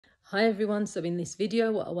Hi everyone, so in this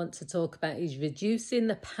video what I want to talk about is reducing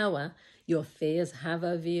the power your fears have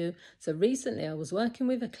over you. So recently I was working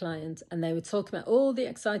with a client and they were talking about all the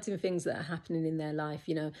exciting things that are happening in their life.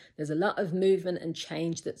 You know, there's a lot of movement and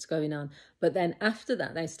change that's going on. But then after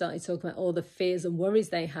that, they started talking about all the fears and worries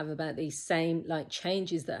they have about these same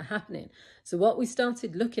changes that are happening. So what we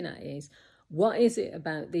started looking at is, what is it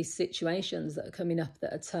about these situations that are coming up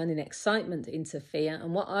that are turning excitement into fear?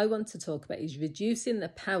 And what I want to talk about is reducing the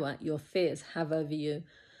power your fears have over you.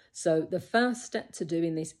 So the first step to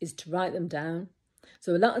doing this is to write them down.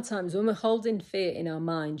 So a lot of times when we're holding fear in our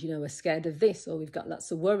mind, we're scared of this, or we've got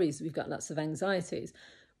lots of worries, we've got lots of anxieties.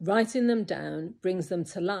 Writing them down brings them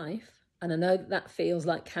to life. And I know that feels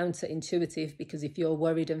like counterintuitive, because if you're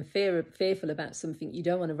worried and fearful about something, you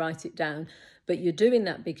don't want to write it down. But you're doing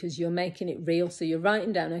that because you're making it real. So you're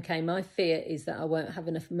writing down, okay, my fear is that I won't have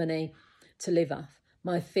enough money to live off.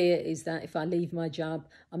 My fear is that if I leave my job,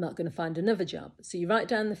 I'm not going to find another job. So you write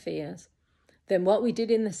down the fears. Then what we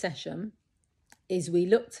did in the session is we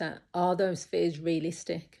looked at, are those fears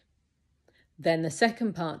realistic? Then the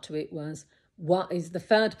second part to it was, the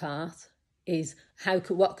third part is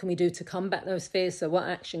what can we do to combat those fears? So what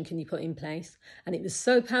action can you put in place? And it was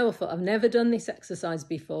so powerful. I've never done this exercise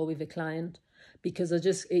before with a client, because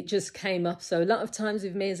it just came up. So a lot of times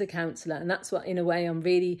with me as a counsellor, and that's what in a way I'm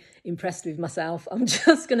really impressed with myself, I'm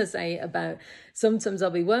just going to say it about, sometimes I'll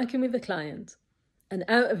be working with a client and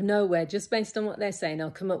out of nowhere, just based on what they're saying, I'll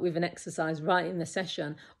come up with an exercise right in the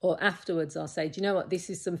session, or afterwards I'll say, do you know what, this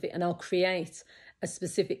is something, and I'll create a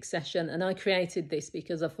specific session. And I created this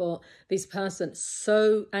because I thought, this person,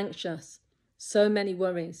 so anxious, so many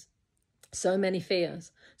worries, so many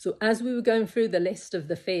fears. So as we were going through the list of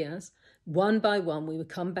the fears, one by one, we were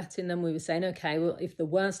combating them. We were saying, okay, well, if the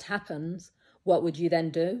worst happens, what would you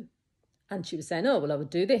then do? And she was saying, oh, well, I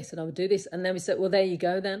would do this and I would do this. And then we said, well, there you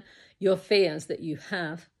go then. Your fears that you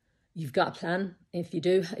have, you've got a plan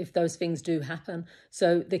if those things do happen.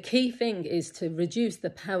 So the key thing is to reduce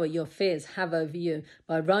the power your fears have over you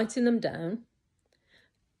by writing them down,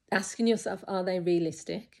 asking yourself, are they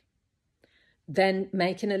realistic? Then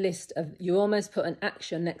making a list of, you almost put an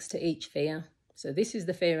action next to each fear. So this is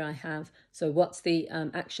the fear I have. So what's the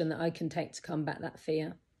action that I can take to combat that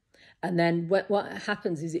fear? And then what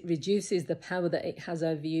happens is it reduces the power that it has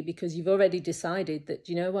over you, because you've already decided that,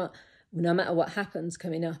 you know what, no matter what happens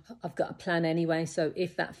coming up, I've got a plan anyway. So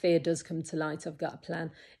if that fear does come to light, I've got a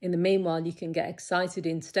plan. In the meanwhile, you can get excited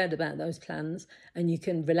instead about those plans, and you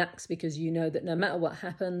can relax because you know that no matter what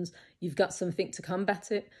happens, you've got something to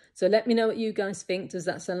combat it. So let me know what you guys think. Does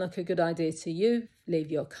that sound like a good idea to you?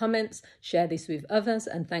 Leave your comments, share this with others,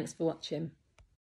 and thanks for watching.